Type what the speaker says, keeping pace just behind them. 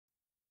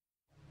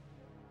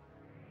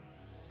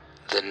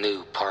The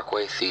new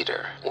Parkway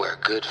Theater, where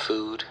good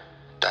food,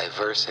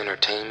 diverse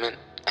entertainment,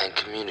 and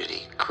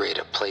community create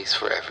a place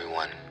for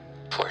everyone.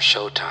 For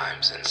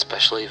showtimes and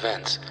special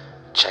events,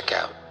 check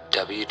out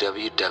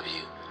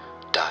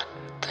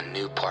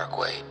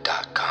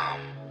www.thenewparkway.com.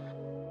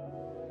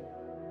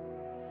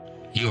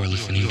 You are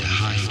listening to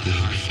High School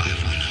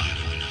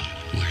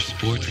 510, where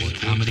sports and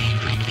comedy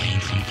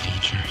regain some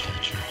culture.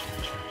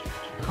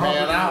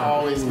 Man, I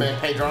always,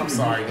 Peadro, I'm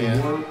sorry,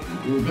 man.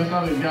 That's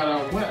how they got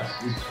out west.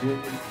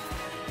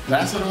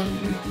 That's what,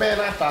 man,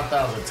 I thought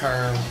that was a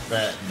term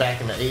that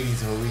back in the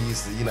 80s when we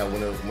used to,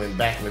 when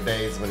back in the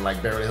days when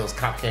like Beverly Hills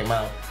Cop came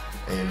out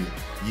and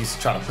used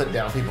to try to put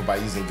down people by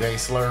using gay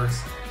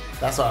slurs.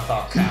 That's what I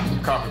thought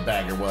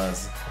carpetbagger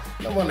was.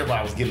 No wonder why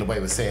I was getting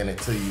away with saying it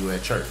to you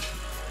at church.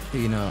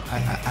 You know,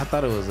 I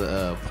thought it was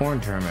a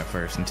porn term at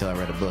first until I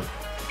read a book.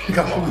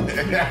 Come on.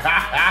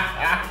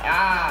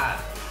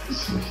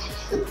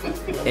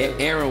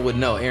 Aaron would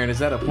know. Aaron, is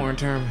that a porn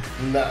term?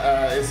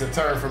 It's a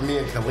term for me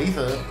and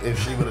Khalifa if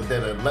she would have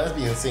did a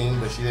lesbian scene,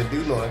 but she didn't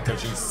do none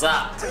because she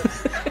sucked.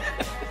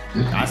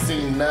 I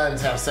seen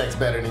nuns have sex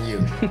better than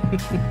you.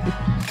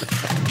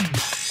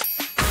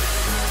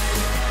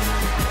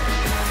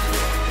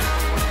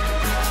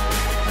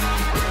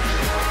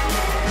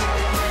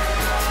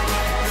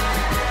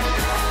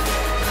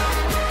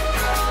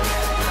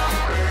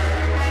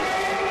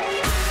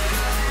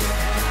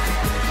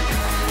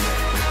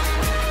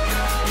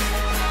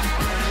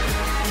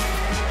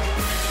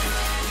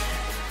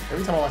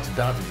 Every time I watch a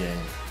Dodger game,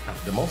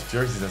 the most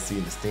jerseys I see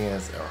in the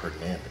stands are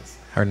Hernandez.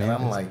 And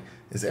I'm like,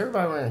 is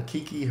everybody wearing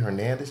Kiki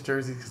Hernandez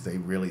jerseys because they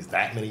realize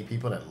that many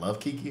people that love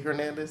Kiki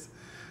Hernandez?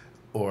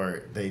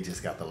 Or they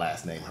just got the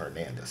last name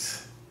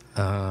Hernandez?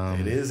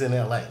 It is in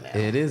LA now.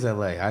 It is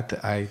LA.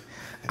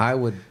 I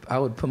would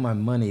put my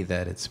money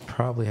that it's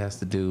probably has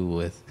to do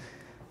with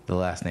the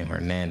last name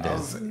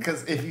Hernandez.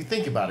 Because if you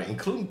think about it,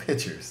 including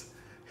pitchers,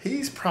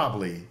 he's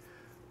probably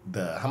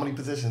how many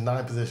positions?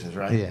 9 positions,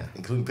 right? Yeah.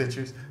 Including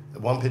pitchers.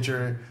 One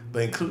pitcher,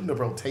 but including the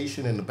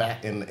rotation in the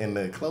back and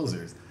the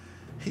closers,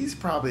 he's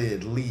probably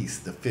at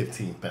least the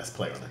 15th best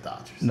player on the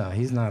Dodgers. No,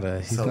 he's not a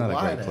great player. So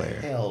why the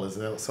hell is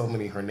there so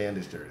many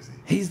Hernandez jerseys?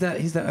 He's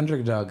that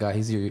underdog guy.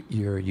 He's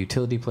your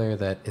utility player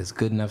that is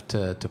good enough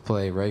to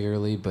play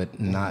regularly, but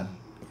not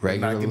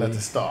regularly. Not good enough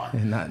to start.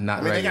 Not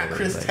regularly. They got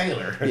Chris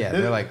Taylor. Yeah,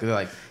 they're like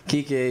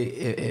Kike.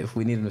 If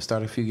we need him to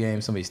start a few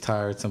games, somebody's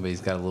tired,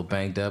 somebody's got a little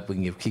banged up, we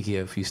can give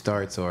Kike a few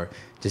starts or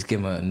just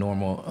give him a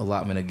normal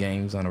allotment of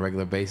games on a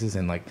regular basis,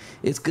 and like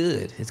it's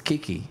good. It's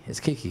Kike. He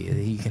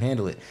can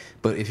handle it.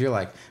 But if you're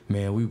like,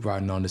 man, we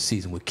riding on the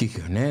season with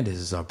Kike Hernandez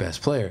as our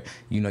best player,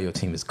 you know your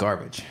team is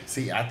garbage.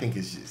 I think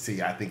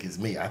it's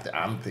me.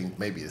 I'm think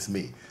maybe it's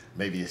me.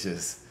 Maybe it's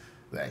just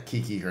that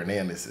Kiki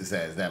Hernandez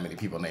has that many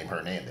people named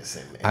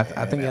Hernandez.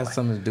 I think it has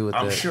something to do with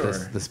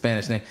the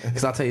Spanish name.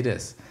 Because I'll tell you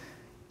this,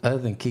 other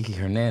than Kiki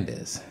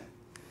Hernandez,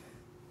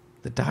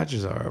 the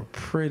Dodgers are a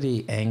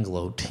pretty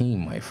Anglo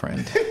team, my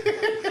friend.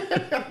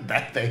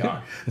 That they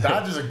are.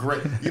 Dodgers are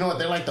great. You know what?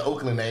 They're like the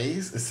Oakland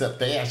A's, except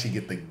they actually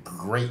get the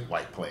great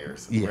white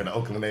players. Yeah. Where the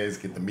Oakland A's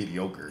get the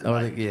mediocre,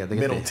 they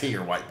middle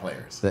tier white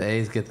players. The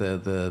A's get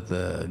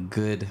the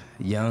good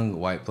young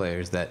white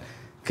players that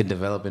could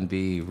develop and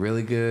be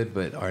really good,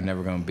 but are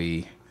never going to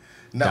be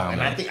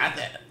dominant. And I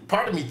think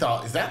part of me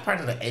thought, is that part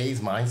of the A's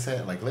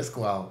mindset? Like, let's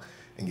go out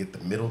and get the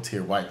middle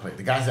tier white players.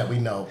 The guys that we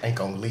know ain't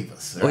going to leave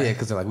us. Right? Oh, yeah,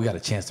 because they're like, we got a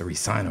chance to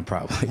re-sign him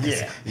probably.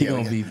 Yeah. He's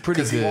going to be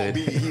pretty good.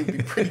 He'll be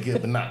pretty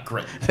good, but not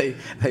great. They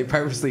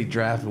purposely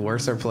draft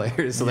worser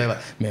players, so they're like,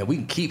 man, we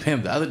can keep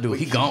him. The other dude,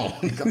 he gone.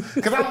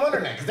 Because I'm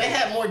wondering that, because they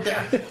had more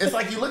depth. It's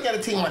like you look at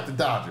a team like the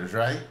Dodgers,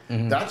 right?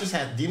 Mm-hmm. Dodgers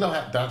have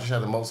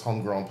the most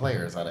homegrown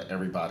players out of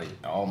everybody,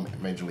 all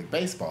Major League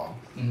Baseball,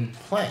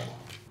 playing.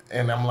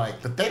 And I'm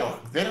like, but they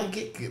don't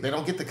get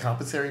the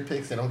compensatory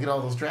picks. They don't get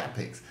all those draft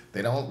picks.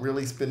 They don't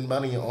really spend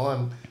money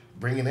on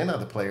bringing in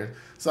other players.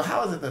 So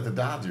how is it that the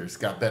Dodgers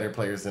got better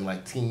players than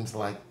like teams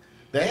like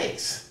the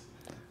A's?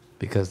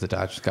 Because the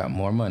Dodgers got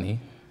more money.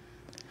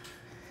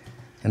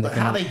 But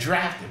how they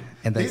drafted?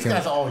 These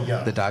guys are all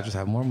young. The Dodgers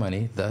have more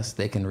money, thus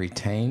they can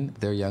retain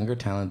their younger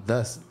talent.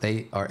 Thus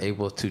they are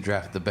able to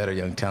draft the better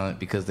young talent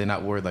because they're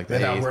not worried like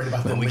the A's.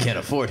 But we can't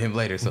afford him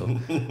later, so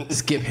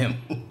skip him.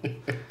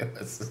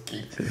 It's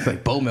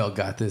like Bomel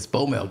got this.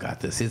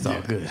 It's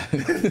all good.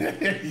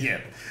 Yeah.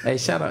 Hey,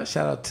 shout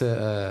out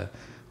to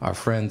our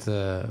friends,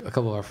 a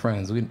couple of our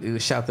friends. We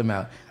shout them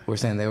out. We're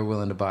saying they were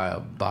willing to buy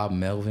a Bob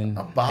Melvin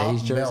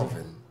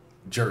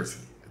jersey.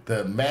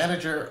 The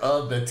manager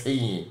of the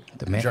team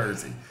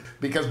jersey.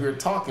 Because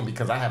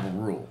I have a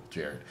rule,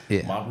 Jared.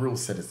 Yeah. My rule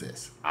set is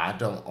this. I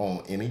don't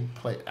own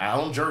I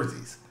own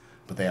jerseys,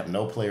 but they have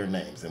no player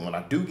names. And when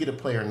I do get a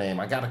player name,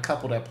 I got a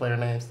couple of that player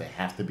names, they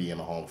have to be in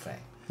the Hall of Fame.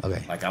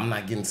 Okay. Like, I'm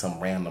not getting some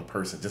random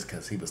person just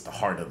because he was the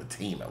heart of the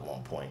team at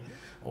one point.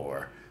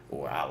 Or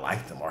I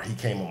liked him. Or he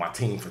came on my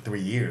team for 3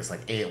 years.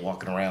 Like Ed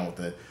walking around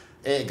with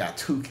Ed got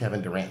 2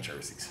 Kevin Durant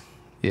jerseys.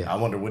 Yeah. I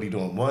wonder what he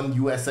doing. One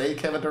USA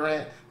Kevin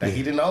Durant that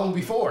he didn't own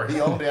before. He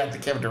owned it after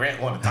Kevin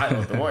Durant won the title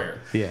with the Warriors.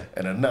 Yeah.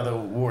 And another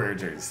Warrior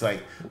jersey. It's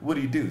like, what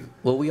do you do?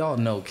 Well, we all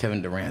know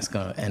Kevin Durant's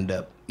gonna end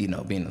up, being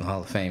in the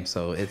Hall of Fame,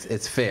 so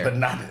it's fair.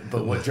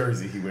 But what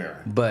jersey he wearing?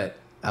 But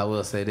I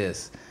will say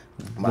this.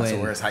 Might as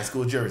well wear his high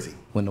school jersey.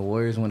 When the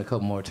Warriors win a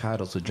couple more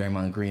titles with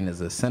Draymond Green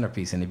as a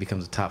centerpiece and he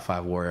becomes a top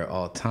 5 Warrior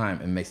all time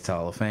and makes the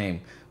Hall of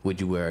Fame,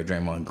 would you wear a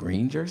Draymond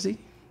Green jersey?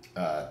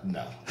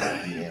 No.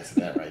 You answer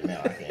that right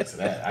now. I can answer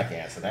that. I can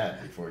answer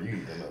that before you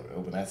even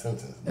open that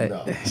sentence. No.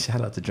 Hey,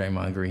 shout out to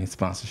Draymond Green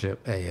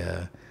sponsorship.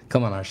 Hey,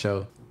 come on our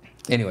show.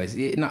 Anyways,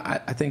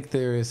 I think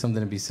there is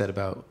something to be said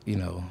about,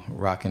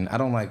 rocking. I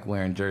don't like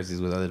wearing jerseys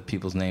with other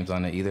people's names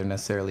on it either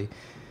necessarily.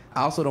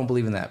 I also don't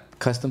believe in that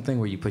custom thing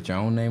where you put your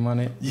own name on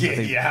it.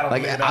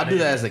 I'll do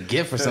that as a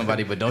gift for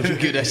somebody, but don't you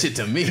give that shit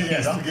to me.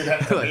 Yeah, don't give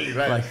that to me.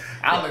 Right?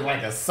 I look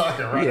like a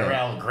sucker running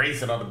around with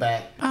Grayson on the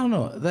back. I don't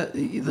know.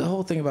 The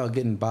whole thing about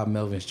getting Bob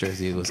Melvin's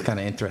jersey was kind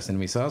of interesting to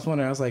me. So I was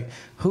wondering, I was like,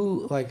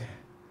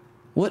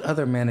 what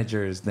other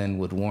managers then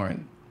would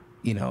warrant,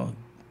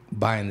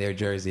 buying their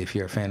jersey if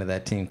you're a fan of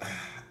that team?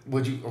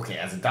 Would you? Okay,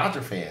 as a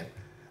Dodger fan,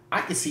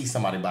 I could see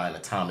somebody buying a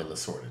Tommy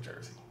Lasorda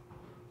jersey.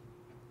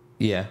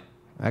 Yeah.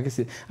 I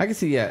can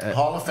see, yeah.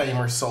 Hall of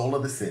Famer, soul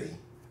of the city.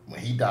 When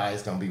he dies,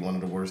 it's going to be one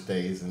of the worst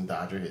days in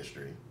Dodger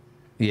history.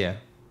 Yeah.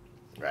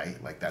 Right?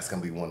 Like, that's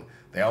going to be one.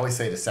 They always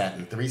say the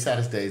 3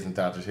 saddest days in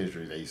Dodgers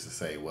history, they used to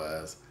say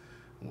was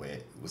when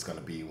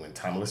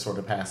Tommy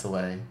Lasorda passed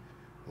away,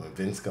 when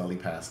Vin Scully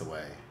passed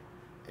away,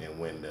 and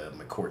when the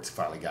McCourts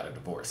finally got a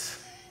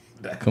divorce.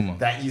 Come on.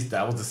 That was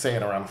the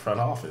saying around the front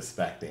office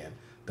back then.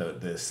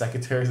 The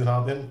secretaries and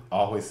all them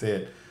always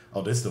said,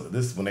 oh, this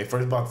is when they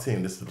first bought the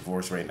team, this is the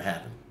divorce waiting to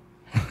happen.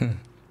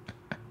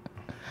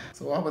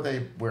 So why would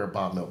they wear a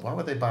Bob Melvin? Why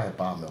would they buy a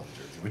Bob Melvin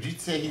jersey? Would you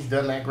say he's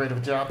done that great of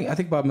a job? I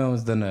think Bob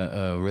Melvin's done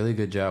a really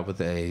good job with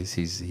the A's.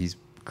 He's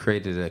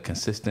created a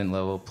consistent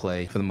level of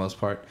play for the most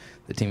part.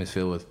 The team is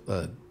filled with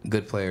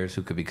good players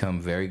who could become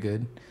very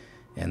good,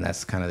 and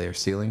that's kind of their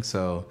ceiling.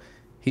 So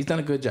he's done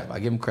a good job. I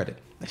give him credit.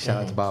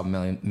 Shout out to Bob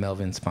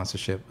Melvin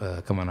sponsorship.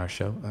 Come on our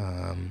show.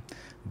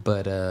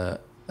 But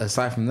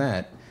aside from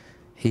that,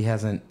 he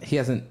hasn't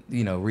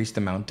reached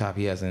the mountaintop.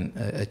 He hasn't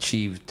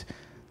achieved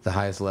the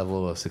highest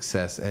level of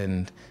success.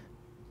 And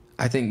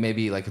I think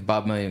maybe if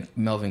Bob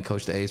Melvin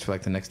coached the A's for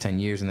the next 10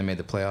 years and they made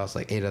the playoffs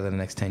 8 out of the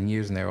next 10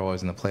 years and they were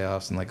always in the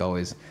playoffs and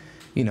always,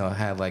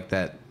 had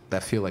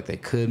that feel like they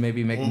could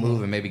maybe make a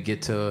move and maybe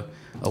get to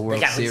a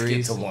World Series. They got to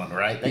get to one,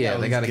 right? They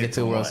got to get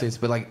to a World Series.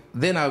 But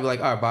then I would be like,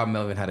 all right, Bob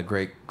Melvin had a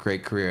great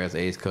career as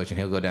A's coach and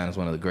he'll go down as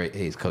one of the great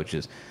A's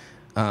coaches.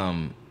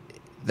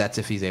 That's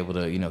if he's able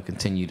to,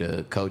 continue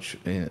to coach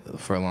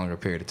for a longer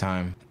period of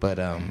time. But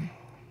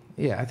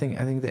yeah, I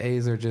think the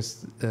A's are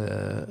just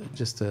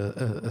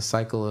a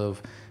cycle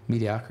of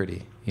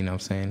mediocrity. You know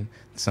what I'm saying?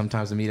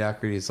 Sometimes the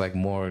mediocrity is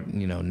more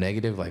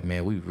negative.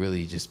 Man, we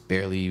really just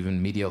barely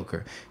even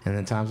mediocre. And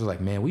then times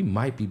it's man, we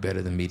might be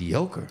better than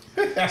mediocre.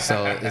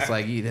 So it's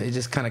it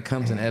just kind of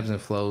comes in ebbs and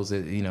flows.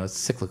 It's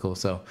cyclical.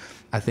 So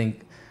I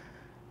think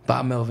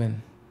Bob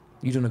Melvin,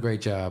 you're doing a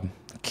great job.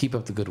 Keep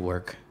up the good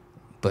work.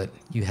 But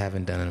you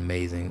haven't done an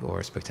amazing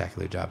or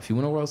spectacular job. If you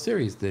win a World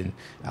Series, then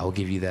I will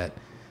give you that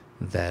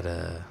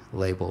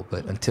label.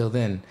 But until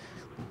then,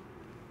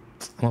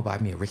 I'm gonna buy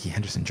me a Ricky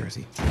Henderson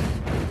jersey.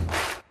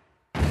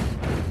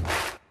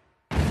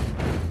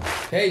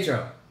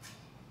 Peadro.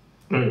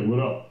 Hey, what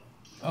up?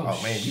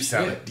 Oh man, you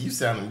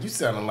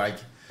sounding like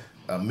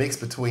a mix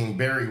between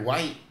Barry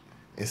White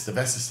and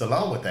Sylvester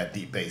Stallone with that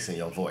deep bass in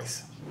your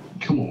voice.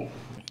 Come on.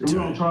 We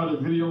gonna try the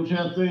video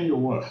chat thing or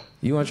what?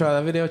 You want to try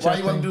that video chat? Why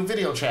you want to do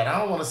video chat? I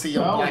don't want to see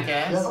your black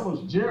ass. That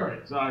was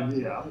Jared's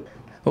idea.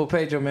 Well,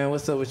 Peadro, man,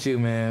 what's up with you,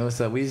 man?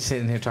 What's up? We just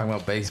sitting here talking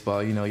about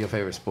baseball. Your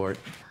favorite sport.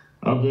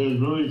 I've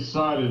been really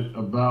excited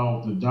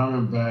about the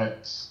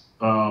Diamondbacks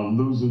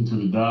losing to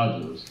the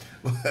Dodgers,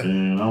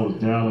 and I was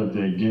down at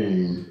that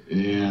game,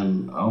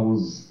 and I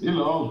was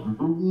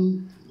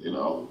rooting,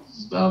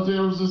 out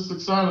there, I was just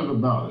excited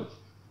about it.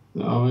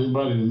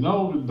 Anybody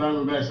know the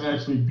Diamondbacks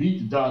actually beat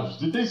the Dodgers?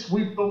 Did they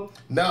sweep them?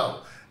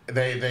 No.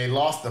 They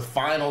lost the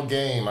final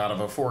game out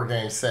of a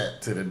 4-game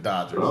set to the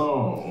Dodgers.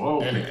 Oh,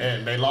 okay.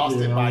 And they lost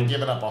it by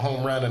giving up a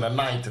home run in the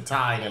 9th to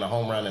tying and a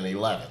home run in the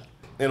 11th.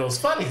 And it was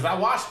funny because I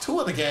watched 2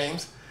 of the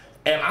games,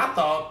 and I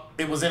thought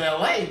it was in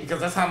L.A. because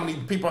that's how many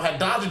people had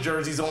Dodger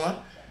jerseys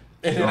on.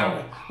 And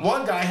then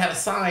one guy had a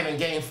sign in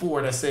Game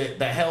 4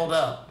 that held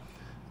up,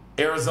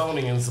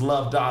 Arizonians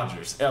love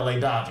Dodgers, L.A.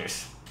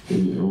 Dodgers. Yeah,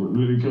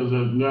 because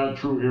that's not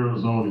true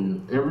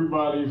Arizonians.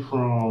 Everybody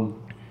from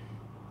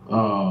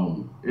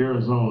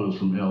Arizona is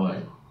from LA,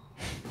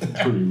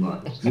 pretty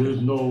much.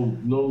 There's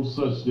no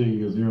such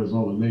thing as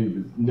Arizona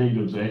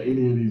natives at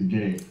any of these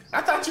games.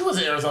 I thought you was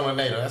an Arizona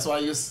native. That's why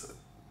you isn't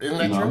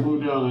that true? I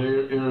moved down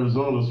to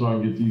Arizona so I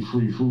can get these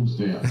free food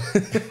stamps.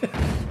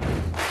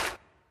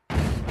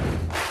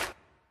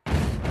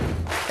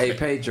 Hey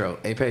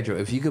Peadro,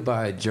 if you could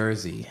buy a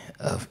jersey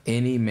of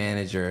any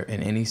manager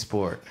in any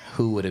sport,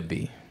 who would it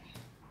be?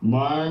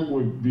 Mine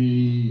would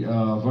be, if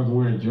I could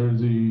wear a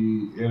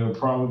jersey, it'll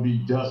probably be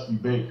Dusty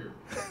Baker,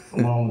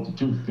 along with the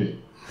toothpick.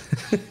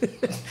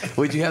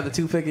 Would you have the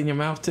toothpick in your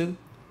mouth too?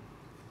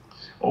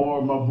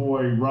 Or my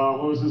boy Ron,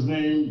 what was his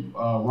name?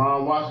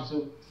 Ron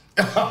Washington.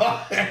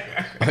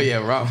 Oh yeah,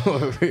 Ron.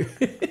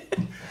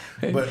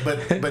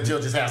 but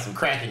you'll just have some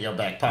crack in your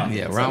back pocket.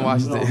 Yeah, Ron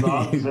Washington. No,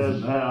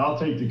 I'll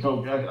take the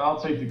coke. I'll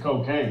take the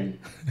cocaine.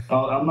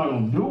 I'm not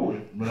gonna do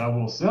it, but I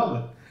will sell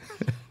it.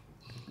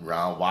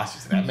 Ron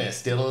Washington, that man's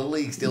still in the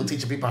league, still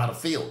teaching people how to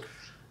field.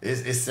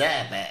 It's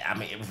sad, man. I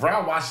mean, if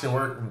Ron Washington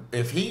worked,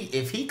 if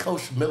he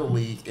coached middle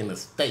league in the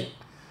state,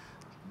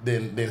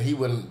 then he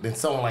wouldn't. Then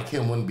someone like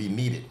him wouldn't be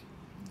needed,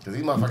 because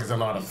these motherfuckers don't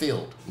know how to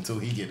field until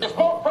he gets. It's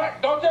for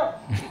fact, don't you?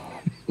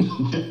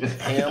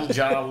 Him,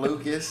 John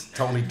Lucas,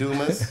 Tony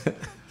Dumas.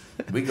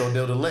 We go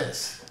do the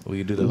list.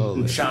 We do the whole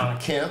list. Sean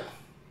Kemp,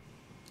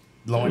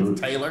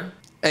 Lawrence Taylor.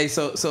 Hey,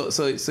 so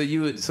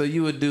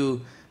you would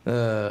do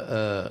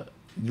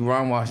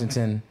Ron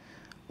Washington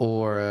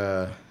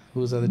or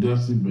who's the other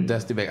dude?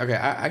 Dusty Baker. Okay,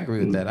 I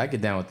agree with that. I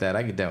get down with that.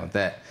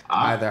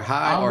 Either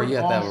high or you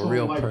have to have a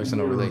real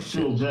personal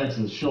relationship. Phil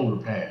Jackson's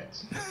shoulder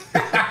pads.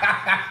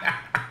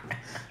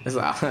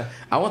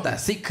 I want that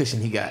seat cushion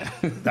he got.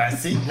 That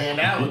seat, man,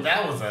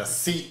 that was a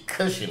seat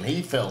cushion.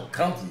 He felt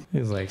comfy. He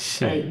was like,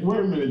 shit. Hey, wait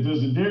a minute. Does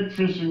the Derek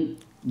Fisher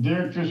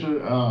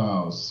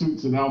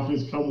suits and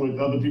outfits come with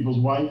other people's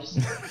wives?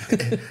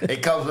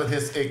 It comes with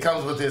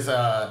his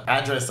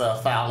address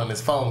file, and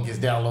his phone gets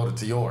downloaded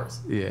to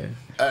yours. Yeah.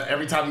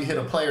 Every time you hit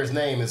a player's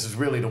name, this is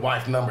really the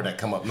wife's number that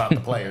come up, not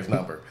the player's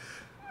number.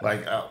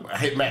 Like, I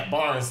hit Matt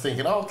Barnes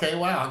thinking, okay,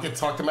 wow, I get to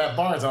talk to Matt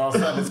Barnes, and all of a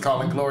sudden it's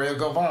calling Gloria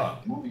Govan.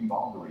 Moving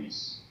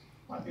boundaries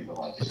might be the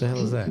What the hell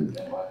is that?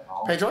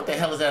 Pedro, what the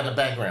hell is that in the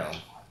background?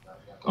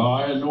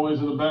 I had noise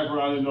in the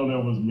background. I didn't know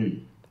that was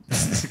me.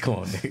 Come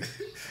on, nigga.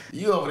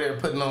 You over there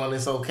putting on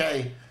It's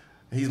Okay.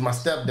 He's my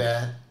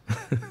stepdad.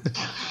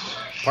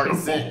 Part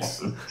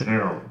 6.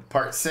 Terrible.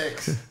 Part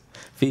 6.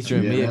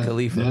 Featuring Mia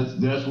Khalifa.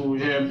 That's when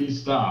we had me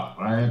stop.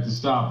 I had to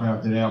stop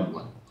after that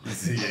one.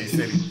 See, he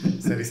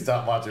said he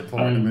stopped watching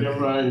porn.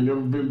 I ain't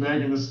never been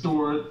back in the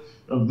store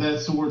of that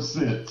sort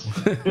since.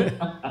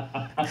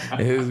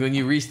 It was when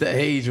you reach that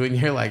age when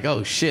you're like,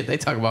 oh shit, they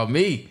talk about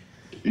me.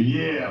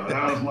 Yeah, and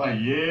I was like,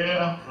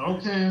 yeah,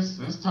 okay,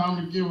 it's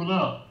time to give it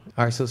up.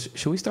 All right, so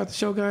should we start the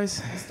show,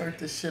 guys? Let's start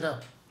this shit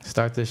up.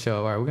 Start this show.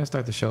 All right, we're gonna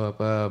start the show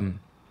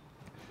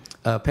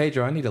up.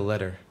 Pedro, I need a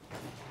letter.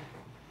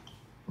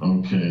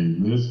 Okay,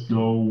 let's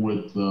go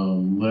with the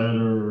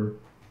letter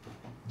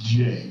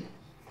J.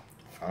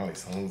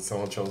 Finally,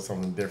 someone chose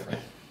something different.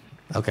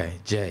 Okay,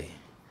 J.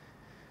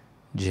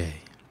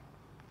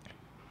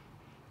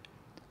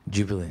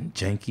 Jubilant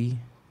Janky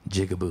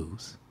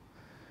Jigaboos.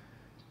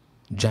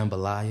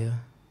 Jambalaya.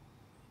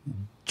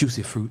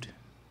 Juicy Fruit.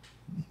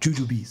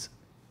 Jujubes.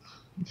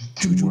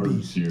 Two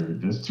words here.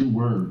 That's 2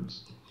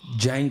 words.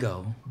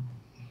 Django.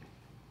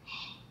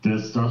 That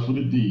starts with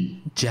a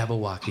D.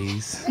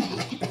 Jabberwockies.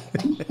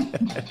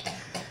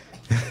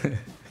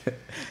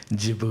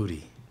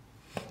 Djibouti.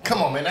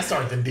 Come on, man, that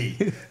started with the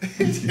D.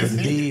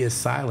 The D is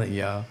silent,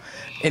 y'all.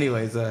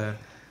 Anyways,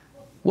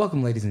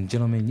 welcome, ladies and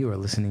gentlemen. You are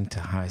listening to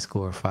High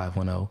Score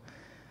 510.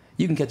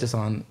 You can catch us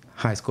on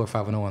High Score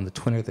 510 on the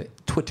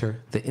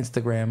Twitter, the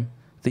Instagram,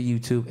 the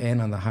YouTube,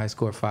 and on the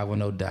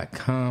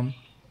highscore510.com.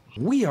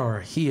 We are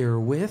here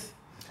with...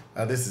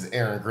 This is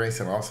Aaron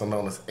Grayson, also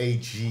known as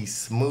AG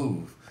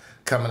Smooth,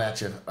 coming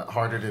at you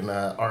harder than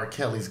R.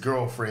 Kelly's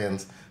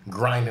girlfriends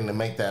grinding to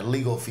make that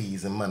legal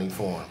fees and money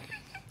for him.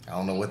 I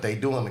don't know what they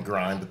do on the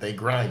grind, but they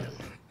grinding.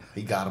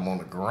 He got him on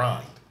the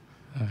grind.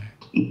 All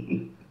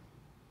right.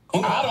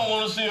 I don't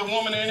want to see a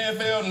woman in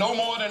the NFL no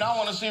more than I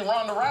want to see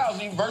Ronda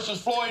Rousey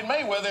versus Floyd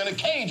Mayweather in a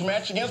cage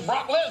match against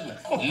Brock Lesnar.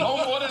 No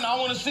more than I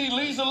want to see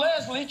Lisa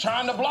Leslie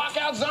trying to block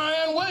out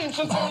Zion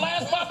Williamson for her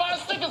last Popeye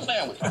sticker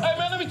sandwich. Hey,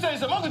 man, let me tell you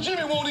something. Uncle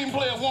Jimmy won't even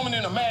play a woman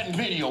in a Madden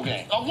video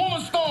game. A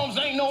woman's thumbs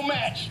ain't no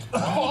match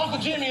for Uncle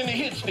Jimmy and the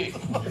hit stick.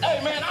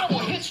 Hey, man, I will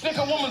hit stick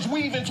a woman's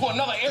weave into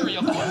another area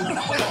code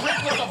with a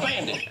reckless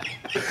abandon.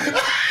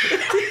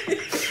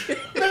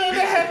 Man,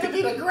 that had to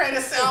be the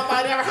greatest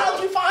soundbite ever.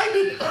 How'd you find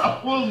it?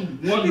 That was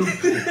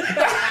wonderful.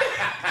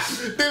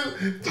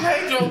 Dude,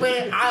 Pedro,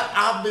 man,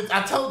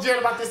 I told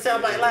Jared about this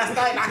soundbite last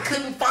night, and I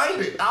couldn't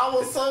find it. I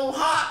was so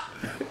hot.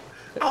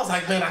 I was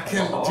like, man, I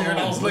couldn't, Jared.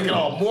 I was looking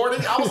all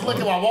morning. I was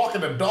looking while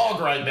walking the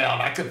dog right now,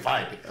 and I couldn't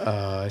find it.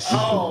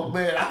 Oh,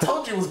 man, I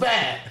told you it was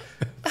bad.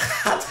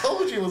 I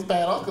told you it was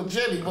bad, Uncle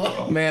Jimmy,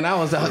 boy. Man, I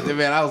was out there,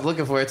 man. I was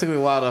looking for it. It took me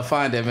a while to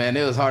find it, man.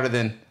 It was harder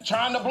than...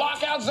 Trying to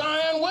block out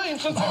Zion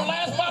Williamson for her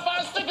last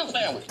Popeye sticker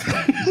sandwich.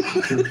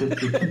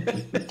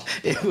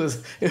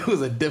 It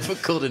was a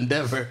difficult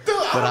endeavor, Dude,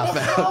 but I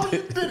found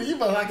it.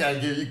 Dude, I gotta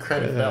give you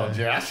credit for that one,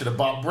 Jerry. I should have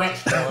bought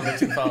brunch knowing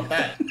that you found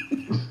that.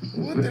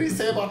 What did he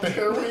say about the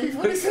hair weave?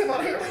 What did he say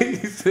about hair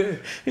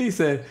weave? He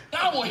said,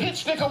 I will hit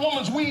stick a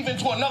woman's weave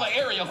into another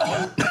area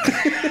code.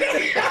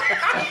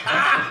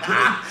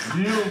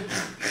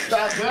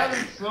 That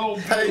is so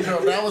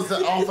Pedro, that was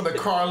off of the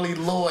Carly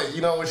Lloyd.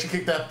 You know, when she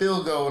kicked that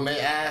field goal and they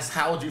asked,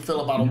 how would you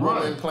feel about a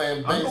woman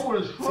playing I know where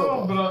it's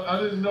baseball? from, but I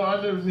didn't know.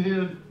 I didn't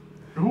hear.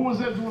 Who was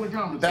that doing the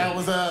commentary?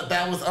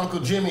 That was Uncle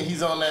Jimmy.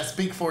 He's on that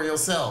Speak for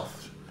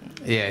Yourself.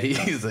 yeah,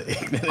 he's an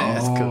ignorant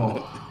ass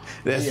coon.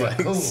 That's Yeah, like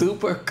coon.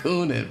 super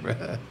cooning,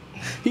 bro.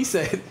 He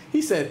said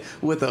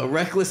with a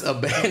reckless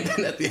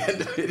abandon at the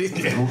end of it. He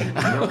said,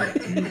 I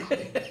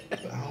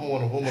don't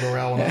want a woman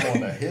around when I'm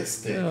on that hit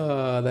stick.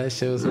 oh, that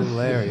show's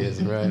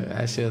hilarious, bro.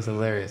 That show's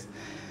hilarious.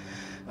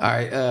 All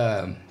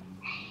right,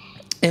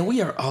 and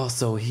we are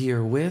also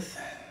here with.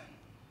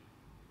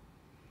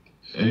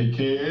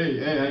 AKA,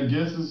 hey, I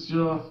guess it's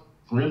your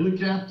friendly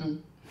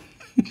captain,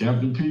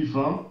 Captain P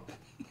Funk,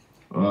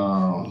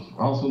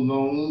 also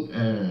known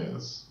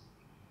as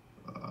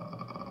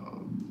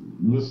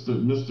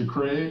Mr.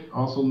 Craig,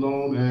 also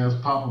known as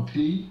Papa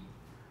P,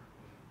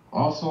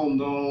 also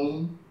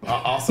known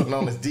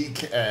as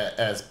DK,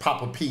 as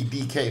Papa P,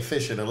 DK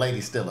Fisher, the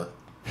lady stiller.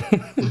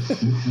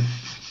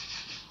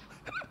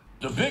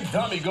 The big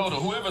dummy go to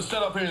whoever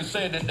stood up here and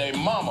said that their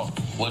mama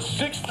was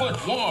 6'1",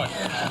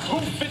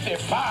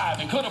 255,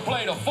 and could have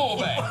played a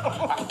fullback.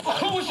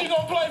 Who was she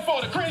gonna play for?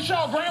 The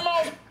Crenshaw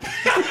Grandma?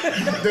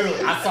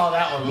 Dude, I saw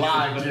that one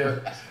live, Jim.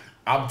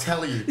 I'm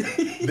telling you,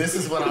 this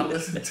is what I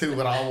listen to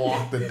when I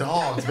walk the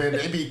dogs, man.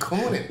 They be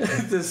cooning.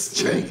 Just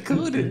straight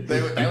cooning.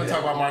 They would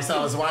talk about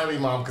Marcellus Wiley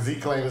mom because he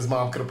claimed his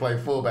mom could have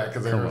played fullback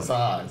because of her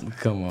size.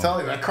 Come on.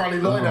 Tell you, that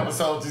Carly Lloyd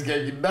episode just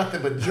gave you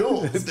nothing but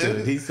jewels, Dude,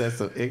 dude. he said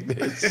some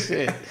ignorant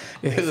shit.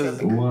 It was,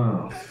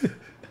 wow.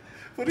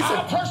 What he I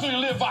said? personally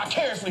live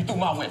vicariously through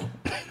my women.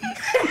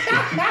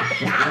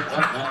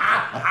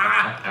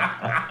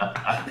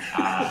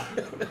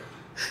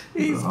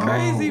 he's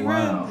crazy,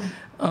 wow. bro.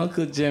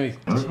 Uncle Jimmy.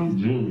 Uncle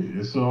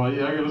Jimmy. So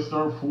yeah, I gotta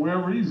start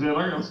wherever he's at.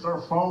 I gotta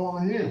start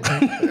following him.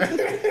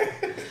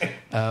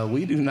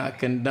 We do not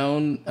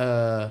condone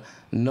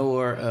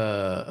nor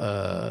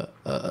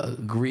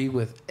agree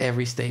with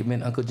every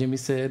statement Uncle Jimmy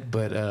said,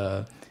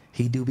 but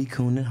he do be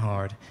cooning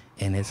hard,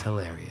 and it's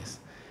hilarious.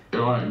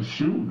 All right,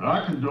 shoot,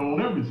 I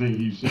condone everything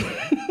he said.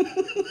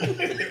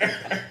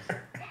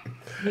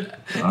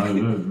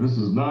 This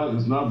is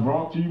not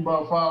brought to you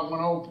by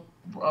 510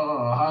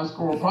 High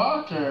Score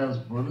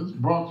Podcast, but it's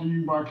brought to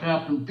you by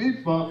Captain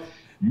P-Funk.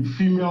 You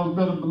females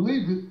better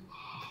believe it.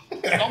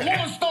 A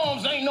woman's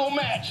storms ain't no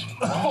match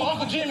for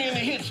Uncle Jimmy and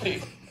the hit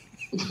stick.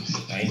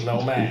 Ain't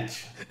no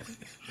match.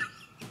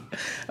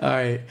 All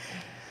right.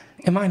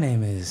 And my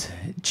name is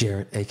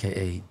Jarrett,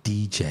 a.k.a.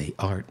 DJ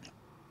Art.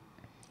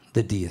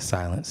 The D is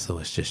silent, so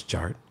it's just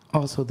Jart.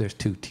 Also, there's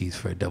 2 T's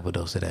for a double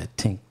dose of that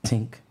tink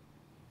tink.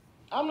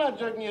 I'm not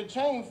jerking your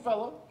chain,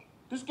 fella.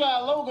 This guy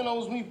Logan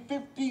owes me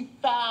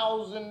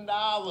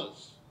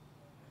 $50,000.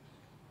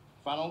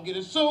 If I don't get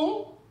it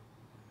soon,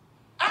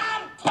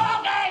 I'm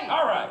talking!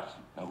 All right.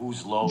 Now,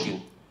 who's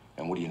Logan,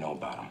 and what do you know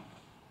about him?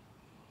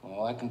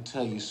 All I can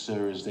tell you,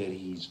 sir, is that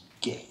he's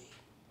gay.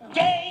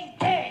 Gay,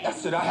 gay!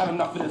 That's it. I had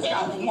enough of this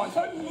guy for You one.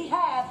 certainly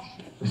have.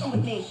 Come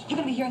with me. You're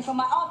gonna be hearing from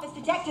my office,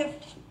 detective.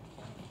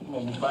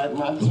 Let me bite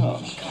my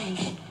tongue.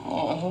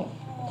 Uh-huh.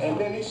 And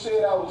then he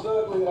said I was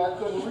ugly and I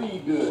couldn't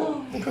read good.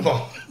 Come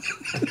on.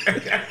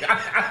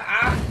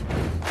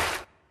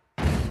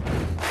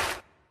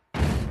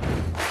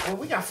 Well,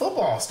 we got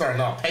football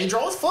starting off.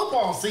 Pedro, it's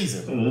football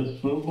season.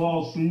 It's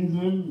football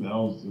season. I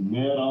was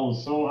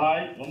so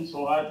hyped. I'm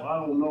so hyped.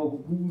 I don't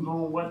know who's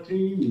on what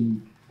team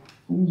and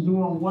who's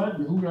doing what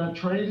and who got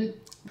traded.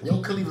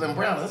 Yo, Cleveland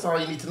Browns. That's all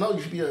you need to know.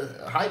 You should be a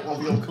hype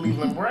on your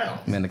Cleveland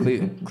Browns. Man, the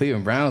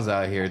Cleveland Browns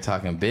out here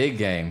talking big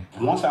game.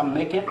 Once I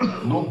make it,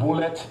 no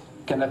bullet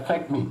can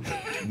affect me.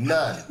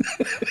 None.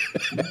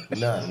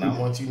 None. I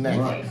want you naked.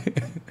 Right.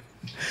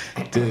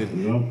 Dude.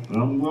 Yep.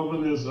 I'm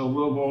loving this. I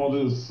love all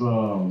this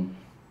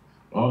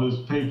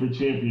paper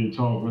champion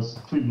talk. What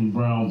the Cleveland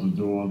Browns are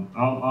doing.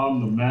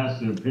 I'm the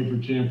master of paper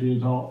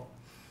champion talk.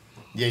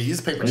 Yeah, you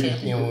used paper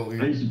champion when we.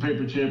 I used to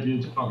paper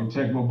champion talking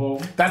Tecmo Bowl.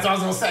 That's what I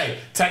was gonna say.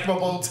 Tecmo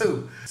Bowl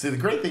too. See, the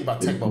great thing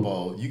about Tecmo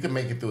Bowl, you can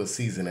make it through a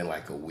season in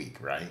like a week,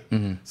 right?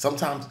 Mm-hmm.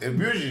 Sometimes it's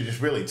usually just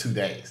really 2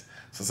 days.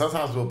 So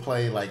sometimes we'll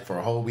play like for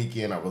a whole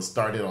weekend, or we'll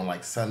start it on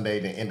like Sunday,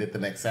 then end it the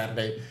next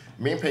Saturday.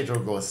 Me and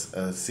Peadro go a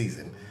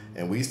season,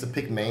 and we used to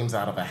pick names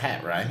out of a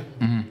hat, right?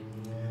 Mm-hmm.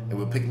 And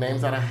we'll pick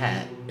names out of a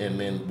hat, and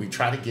then we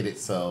try to get it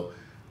so.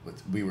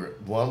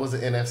 One was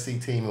an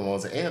NFC team and one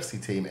was an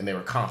AFC team, and they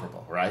were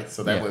comparable, right?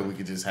 So that way we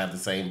could just have the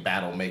same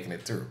battle making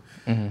it through.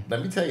 Mm-hmm.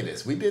 Let me tell you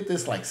this. We did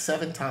this like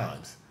 7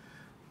 times.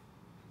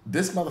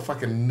 This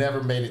motherfucker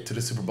never made it to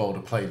the Super Bowl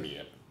to play me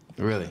in.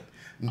 Really?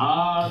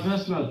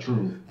 That's not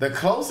true. The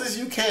closest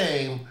you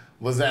came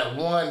was that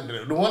one,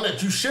 the one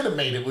that you should have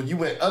made it when you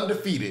went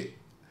undefeated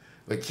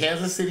with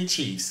Kansas City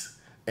Chiefs,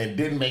 and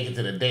didn't make it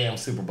to the damn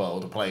Super Bowl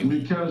to play.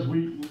 Because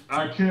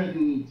I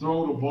couldn't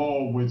throw the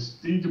ball when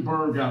Steve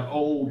DeBerg got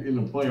old in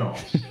the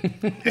playoffs.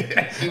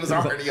 He was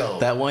already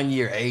old. That 1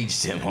 year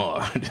aged him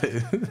hard.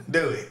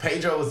 Dude,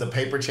 Peadro was the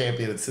paper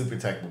champion at Super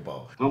Technical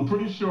Bowl. I'm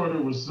pretty sure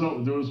there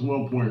was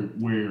one point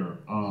where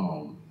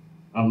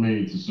I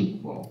made the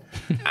Super Bowl.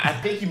 I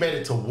think you made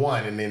it to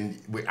 1, and then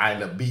I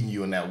ended up beating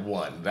you in that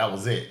 1. That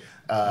was it.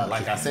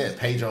 Like I said,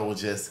 Peadro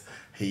was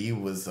he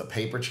was a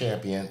paper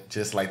champion,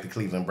 just like the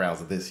Cleveland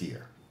Browns of this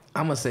year.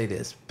 I'm going to say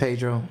this.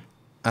 Peadro,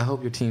 I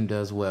hope your team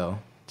does well,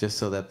 just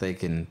so that they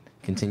can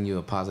continue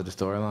a positive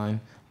storyline.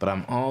 But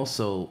I'm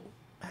also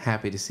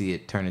happy to see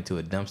it turn into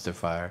a dumpster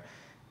fire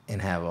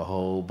and have a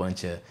whole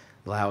bunch of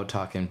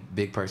loud-talking,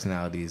 big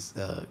personalities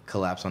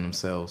collapse on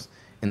themselves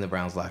in the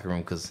Browns locker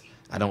room, because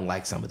I don't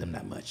like some of them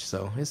that much.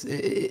 So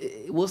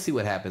we'll see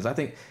what happens. I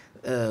think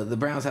the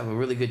Browns have a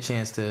really good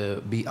chance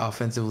to be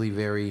offensively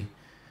very,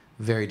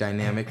 very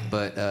dynamic.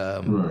 But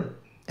Right.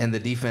 And the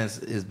defense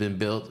has been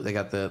built. They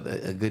got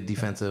a good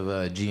defensive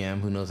GM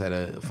who knows how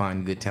to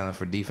find good talent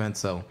for defense.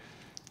 So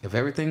if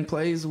everything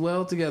plays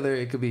well together,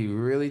 it could be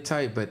really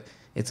tight. But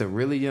it's a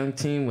really young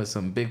team with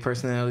some big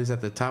personalities at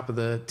the top of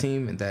the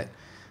team, and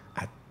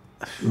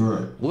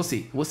Right. we'll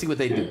see. We'll see what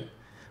they do.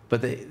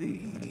 But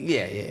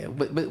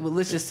But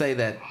let's just say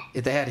that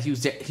if they had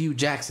Hugh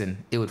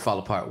Jackson, it would fall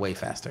apart way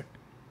faster.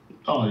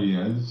 Oh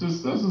yeah, this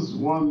is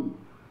one.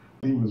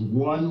 He was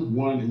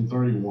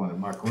 1-1-31.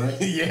 Am I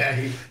correct?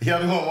 Yeah, he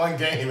only won 1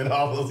 game in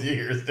all those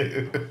years,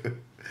 dude.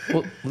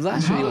 Well,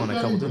 last year he won a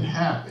couple. How does that even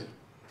happen?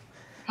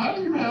 How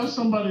do you have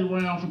somebody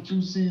around for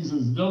 2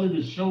 seasons don't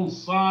even show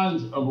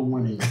signs of a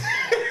winning?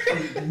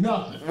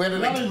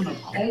 Nothing. Not even a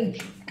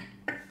culture.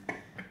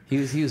 He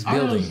was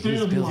building.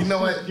 You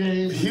know what?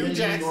 Games, Hugh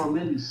Jackson, or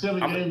maybe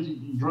 7 games.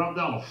 You dropped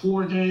down to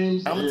 4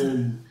 games,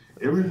 and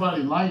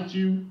everybody liked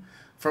you.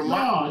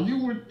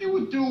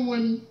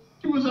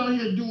 You was out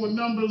here doing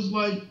numbers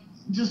like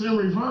just in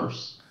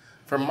reverse.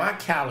 From my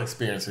Cal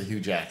experience with Hugh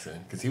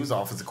Jackson, because he was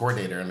offensive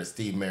coordinator under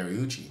Steve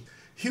Mariucci,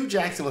 Hugh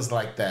Jackson was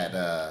like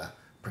that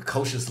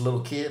precocious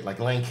little kid, like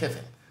Lane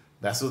Kiffin.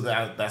 That's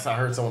how I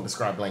heard someone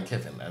describe Lane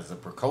Kiffin, as a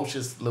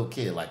precocious little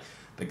kid, like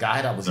the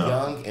guy that was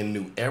young and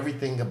knew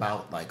everything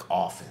about like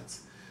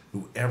offense,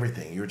 knew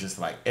everything. You're just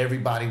like,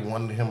 everybody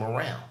wanted him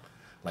around.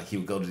 Like he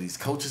would go to these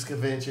coaches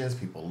conventions,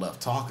 people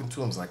loved talking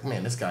to him. It's like,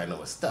 man, this guy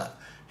knows his stuff.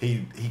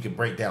 He could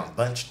break down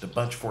the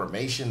bunch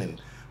formation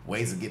and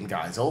ways of getting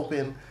guys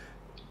open.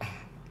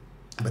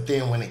 But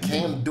then when it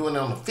came to doing it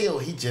on the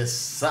field, he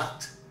just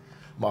sucked.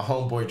 My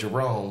homeboy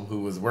Jerome,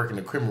 who was working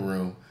the criminal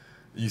room,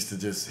 used to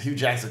Hugh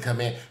Jackson come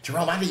in,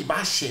 Jerome, I need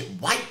my shit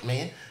white,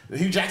 man.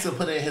 Hugh Jackson would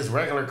put it in his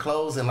regular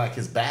clothes and like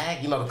his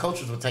bag. You know, the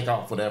coaches would take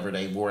off whatever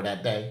they wore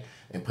that day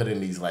and put in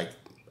these like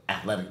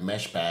athletic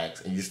mesh bags,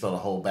 and you just throw the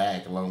whole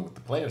bag along with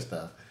the player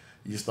stuff.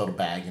 You just throw the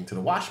bag into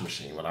the washing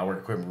machine. When I worked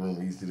in the criminal room,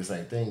 we used to do the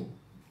same thing.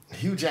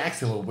 Hugh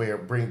Jackson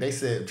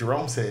would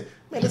Jerome said,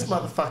 man, this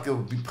motherfucker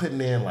would be putting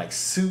in like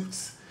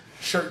suits,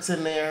 shirts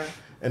in there,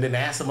 and then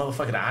ask the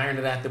motherfucker to iron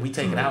it after we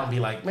take it out and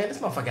be like, man, this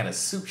motherfucker got a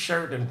suit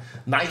shirt and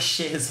nice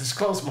shit. His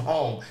clothes from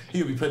home.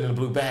 He would be putting in a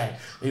blue bag.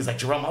 And he's like,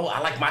 Jerome,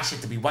 I like my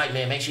shit to be white,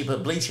 man. Make sure you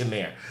put bleach in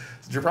there.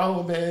 So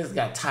Jerome, man,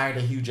 got tired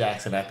of Hugh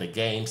Jackson after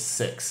game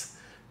 6.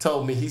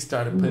 Told me he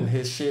started putting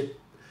his shit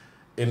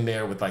in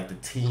there with like the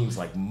team's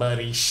like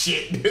muddy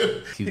shit.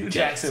 Hugh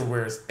Jackson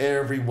wears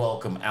every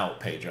welcome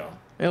out, Peadro.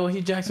 Yeah, well,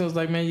 Hugh Jackson was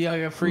like, man, y'all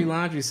got free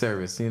laundry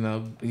service. You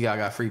know, y'all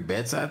got free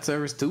bedside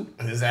service too.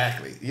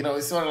 Exactly. You know,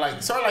 it's sort of like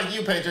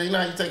you, Peadro. You know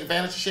how you take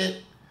advantage of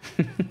shit.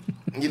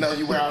 You know,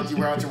 you wear out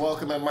your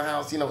welcome at my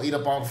house. You know, eat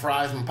up all the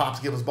fries, and Pops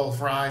give us both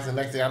fries. And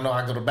next thing I know,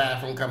 I go to the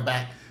bathroom, come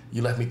back.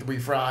 You left me 3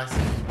 fries.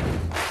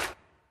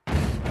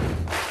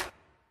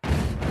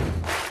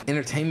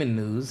 Entertainment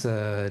news,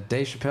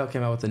 Dave Chappelle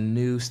came out with a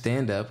new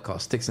stand-up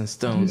called Sticks and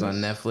Stones on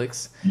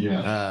Netflix.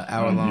 Yeah.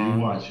 Hour long. You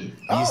watch it.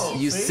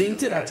 You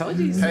synced it? I told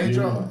you.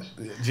 Pedro,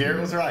 Jared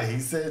was right. He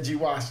said you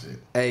watched it.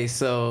 Hey,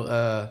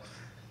 so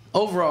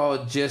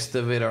overall gist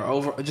of it, or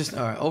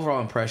overall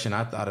impression,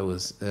 I thought it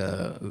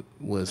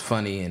was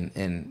funny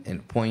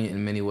and poignant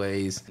in many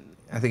ways.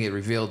 I think it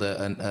revealed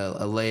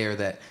a layer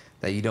that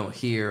you don't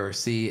hear or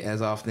see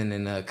as often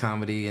in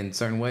comedy in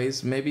certain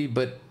ways, maybe.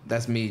 But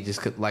that's me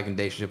just liking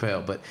Dave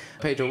Chappelle. But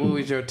Peadro, what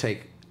was your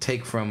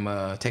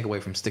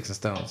takeaway from Sticks and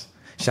Stones?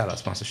 Shout out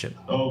sponsorship.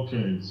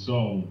 Okay,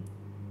 so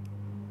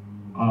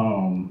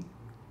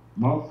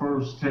my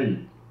first take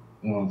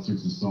on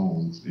Sticks and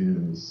Stones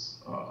is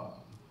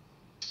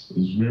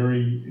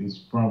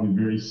probably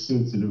very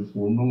sensitive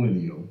for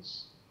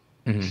millennials,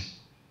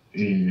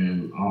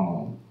 and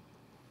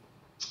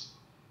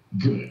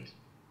good.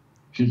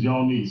 Because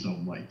y'all need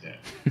something like that.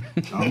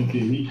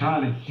 He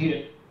kind of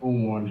hit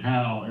on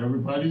how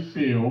everybody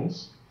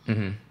feels.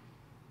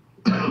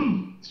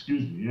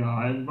 Excuse me.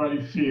 How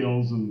everybody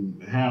feels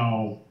and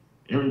how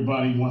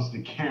everybody wants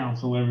to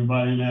cancel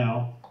everybody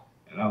now.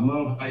 And I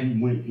love how he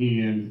went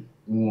in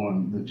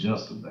on the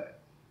gist of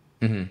that.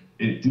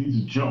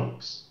 These are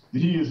jokes.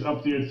 He is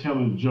up there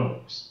telling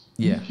jokes.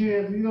 Yeah.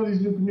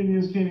 These new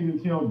comedians can't even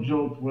tell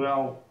jokes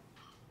without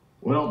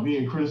without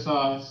being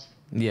criticized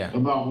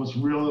about what's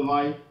real in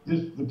life.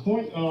 The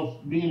point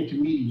of being a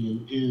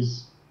comedian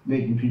is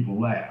making people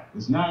laugh.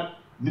 It's not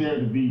there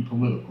to be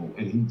political,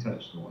 and he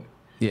touched on it.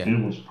 Yeah.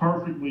 And it was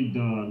perfectly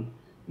done.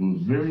 It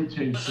was very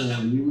tasteful,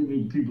 and even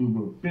the people who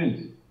were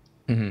offended,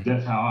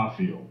 that's how I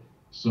feel.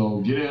 So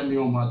get at me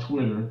on my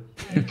Twitter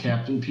at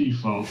Captain P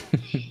Funk.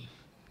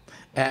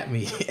 At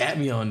me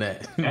on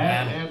that.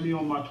 At me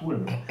on my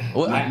Twitter.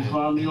 Well, you can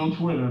find me on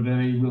Twitter. That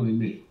ain't really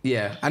me.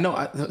 Yeah, I know.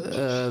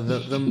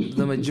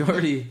 The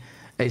majority.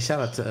 Hey,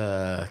 shout out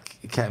to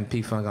Captain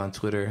P Funk on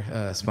Twitter,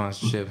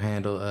 sponsorship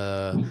handle.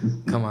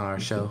 Come on our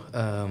show.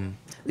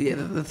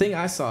 The thing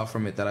I saw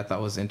from it that I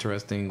thought was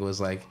interesting was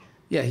like,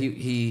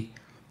 he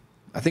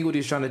I think what he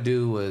was trying to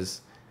do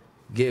was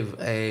give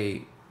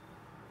in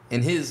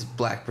his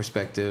black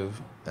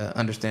perspective,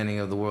 understanding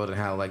of the world and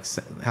how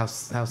how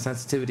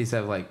sensitivities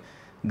have like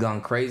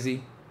gone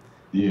crazy.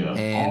 Yeah,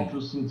 and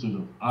ultra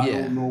sensitive. I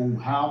don't know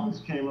how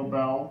this came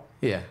about.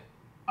 Yeah,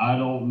 I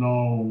don't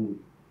know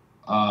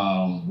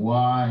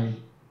why.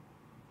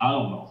 I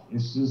don't know.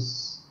 It's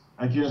just,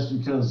 I guess,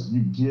 because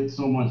you get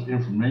so much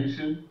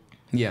information.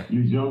 Yeah, you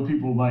young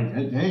people like,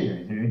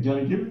 hey, I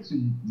gotta give it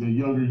to the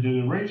younger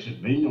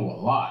generation. They know a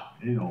lot.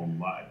 They know a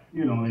lot.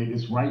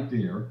 It's right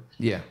there.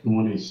 Yeah. And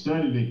when they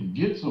study, they can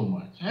get so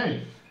much.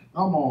 Hey,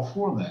 I'm all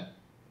for that.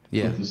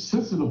 Yeah. But the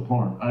sensitive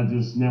part, I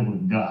just never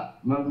got.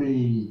 I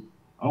mean,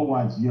 I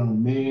watch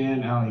young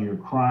men out here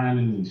crying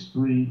in the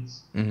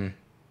streets,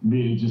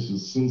 being just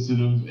as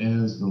sensitive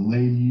as the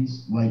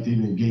ladies, like they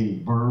done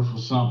gave birth or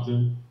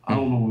something. I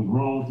don't know what's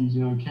wrong with these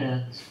young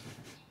cats.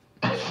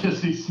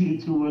 Because they see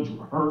too much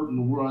hurt in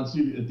the world. I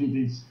think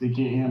they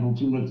can't handle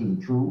too much of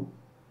the truth.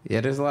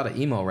 Yeah, there's a lot of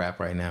emo rap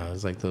right now.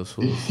 It's like those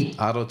fools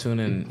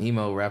auto-tuning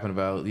emo rapping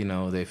about,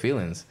 their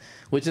feelings,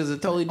 which is a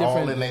totally different.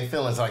 All in their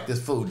feelings like this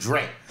fool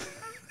Drake.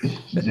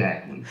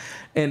 Exactly.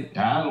 And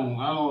I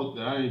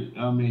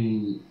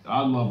mean,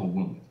 I love a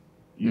woman.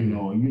 You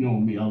know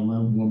me. I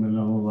love women.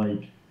 I would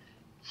like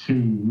to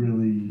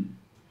really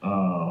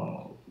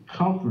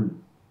comfort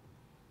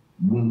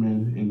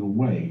women in a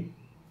way.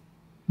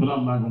 But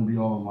I'm not going to be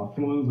all in my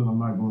feelings, and I'm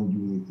not going to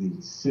do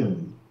anything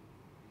silly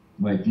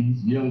like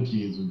these young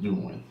kids are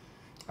doing.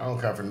 I don't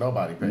care for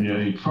nobody, baby. Yeah,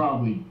 they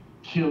probably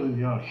killing,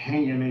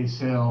 hanging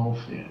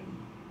themselves,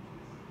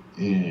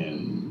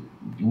 and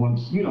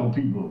once,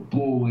 people are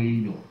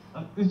bullied.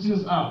 It's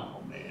just, I don't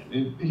know,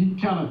 man. He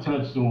kind of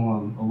touched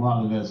on a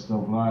lot of that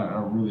stuff, and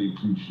I really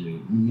appreciate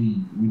it. We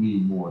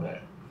need more of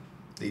that.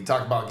 Did he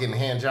talk about getting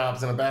hand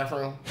jobs in the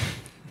bathroom?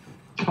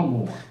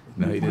 Come on.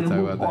 No, he didn't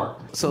talk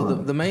about that. So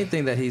the main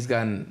thing that he's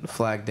gotten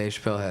flagged, Dave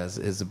Chappelle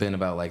has been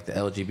about like the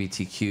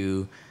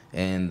LGBTQ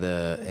and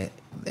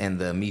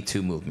the Me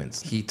Too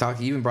movements. He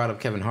even brought up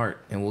Kevin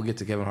Hart, and we'll get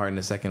to Kevin Hart in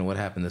a second. What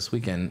happened this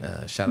weekend?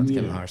 Shout out to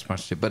Kevin Hart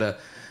sponsorship. But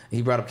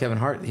he brought up Kevin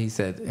Hart. He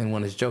said in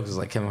one of his jokes is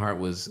like Kevin Hart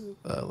was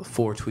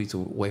 4 tweets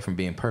away from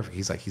being perfect.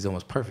 He's like, he's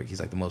almost perfect.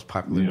 He's like the most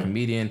popular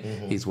comedian.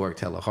 He's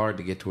worked hella hard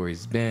to get to where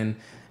he's been,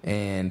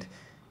 and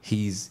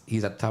he's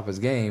at the top of his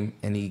game,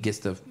 and he gets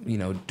to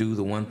do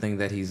the one thing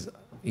that he's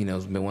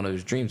has been one of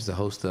his dreams, to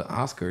host the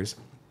Oscars,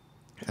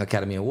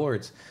 Academy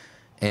Awards.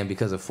 And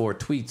because of 4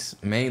 tweets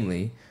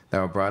mainly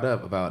that were brought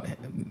up about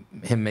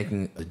him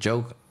making a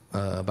joke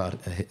about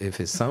if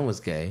his son was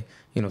gay,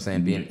 it was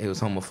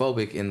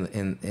homophobic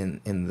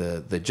in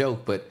the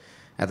joke, but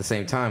at the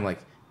same time, like,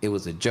 it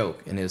was a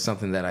joke, and it was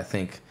something that I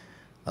think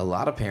a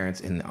lot of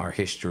parents in our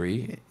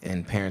history,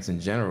 and parents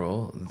in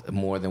general,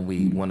 more than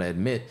we want to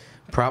admit,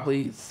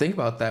 probably think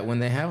about that when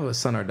they have a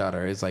son or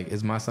daughter. It's like,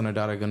 is my son or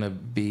daughter going to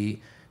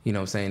be,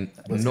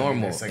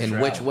 normal in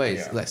which ways?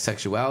 Yeah. Like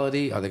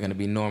sexuality? Are they going to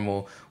be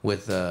normal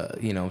with,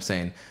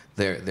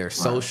 their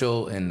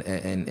social and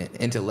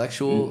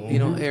intellectual,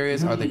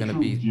 areas? Are they going to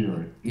be?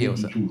 Jared,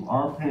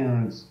 our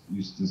parents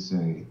used to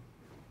say,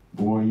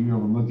 "Boy, you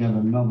ever look at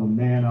another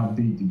man, I'll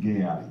beat the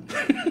gay out of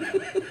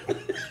you."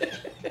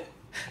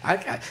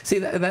 I see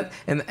that,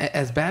 and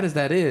as bad as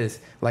that is,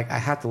 like, I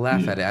have to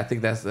laugh at it. I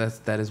think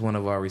that is one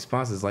of our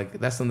responses. Like,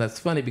 that's something that's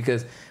funny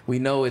because we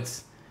know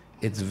it's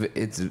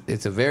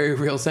a very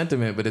real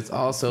sentiment, but it's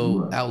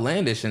also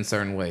outlandish in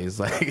certain ways.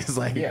 Like,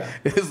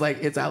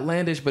 it's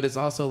outlandish, but it's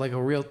also like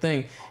a real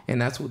thing,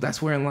 and that's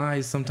where it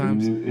lies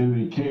sometimes.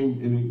 And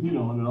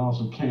it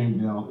also came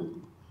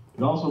down.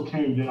 It also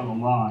came down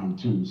the line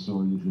too.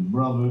 So if your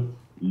brother,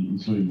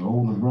 your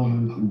older brother,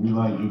 would be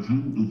like, if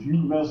you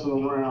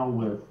messing around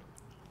with.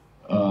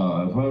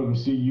 If I ever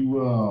see you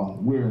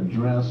wear a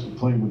dress or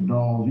play with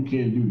dolls, you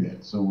can't do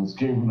that. So it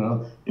came from the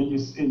other.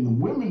 And the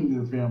women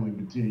in the family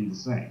continue the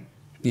same.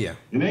 Yeah.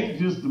 It ain't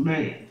just the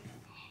man.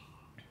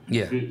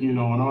 Yeah. In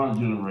our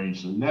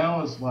generation.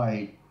 Now it's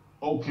like,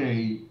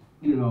 okay,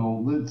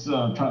 let's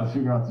try to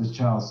figure out this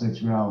child's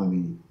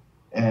sexuality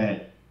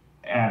at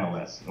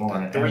adolescent or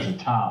as a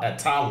toddler. At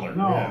toddler.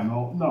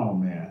 No,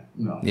 man.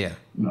 No. Yeah.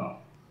 No.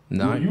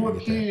 No. When you a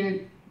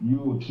kid,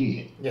 you a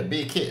kid. Yeah,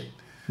 be a kid.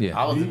 Yeah.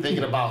 I wasn't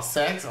thinking about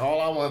sex. All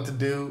I wanted to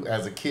do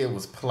as a kid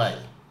was play.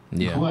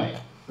 Yeah. Play.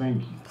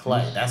 Thank you.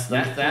 Play. That's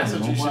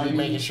what you should be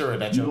making sure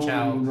that your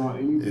child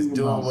is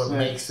doing what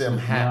makes them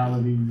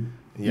happy.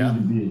 Yeah.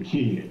 To be a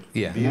kid.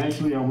 Yeah. And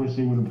actually, I wish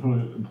they would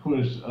have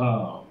pushed.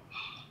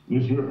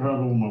 This hurt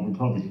on my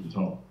Republican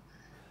talk.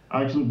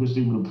 I actually wish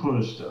they would have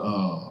pushed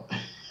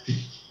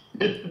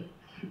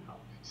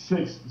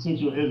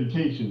sexual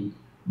education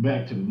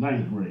back to the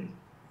 9th grade.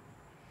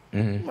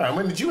 Mm-hmm. Right,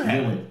 when did you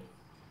have it?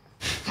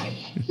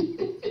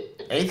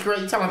 8th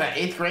grade? You talking about that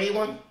 8th grade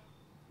one?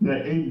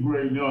 That 8th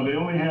grade, no, they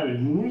only had it.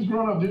 When we was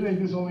growing up, didn't they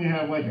just only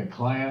have like a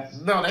class?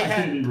 No, they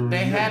had it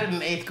in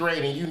 8th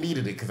grade and you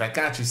needed it because I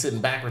got you sitting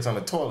backwards on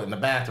the toilet in the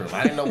bathroom.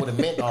 I didn't know what it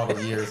meant all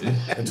those years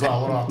until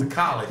I went off to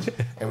college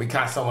and we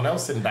caught someone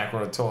else sitting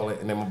backwards on the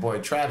toilet and then my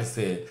boy Travis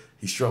said,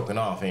 he's stroking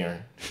off,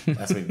 Aaron.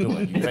 That's what he's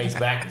doing. You face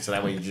backwards so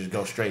that way you just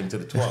go straight into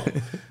the toilet.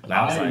 And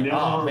I was like,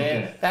 oh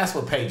man, that's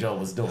what Peadro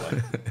was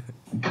doing.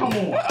 Come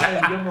on,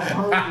 I never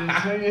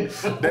heard this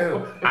saying.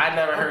 Dude, I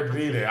never heard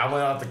it either. I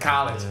went off to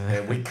college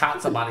and we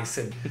caught somebody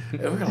sitting,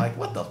 and we were like,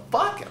 what the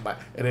fuck?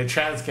 And then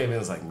Travis came in and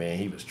was like, man,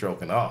 he was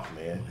stroking off,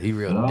 man. He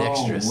real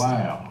dexterous.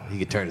 Wow. He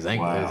could turn his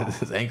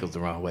ankles the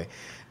wrong way.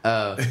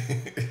 Well,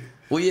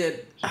 yeah,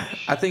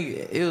 I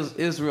think it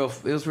was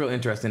real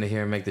interesting to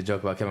hear him make the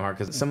joke about Kevin Hart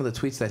because some of the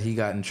tweets that he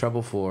got in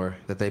trouble for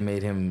that they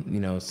made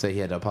him, say he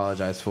had to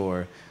apologize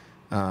for,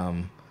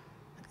 and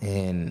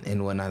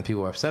whatnot,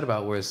 people were upset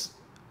about was.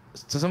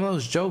 So some of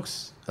those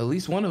jokes, at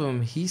least one of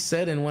them, he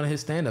said in one of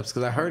his stand-ups,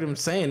 because I heard him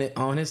saying it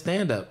on his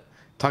stand-up,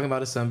 talking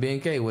about his son being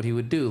gay, what he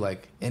would do,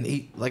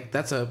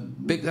 that's one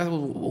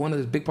of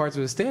the big parts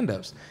of his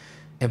stand-ups,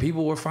 and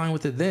people were fine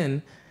with it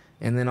then,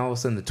 and then all of a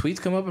sudden the tweets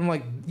come up, and I'm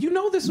like,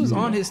 this was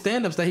on his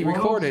stand-ups that he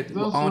recorded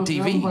on TV.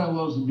 Everybody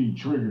loves to be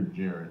triggered,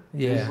 Jared.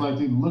 Yeah. It's like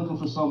they're looking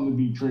for something to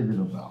be triggered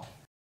about.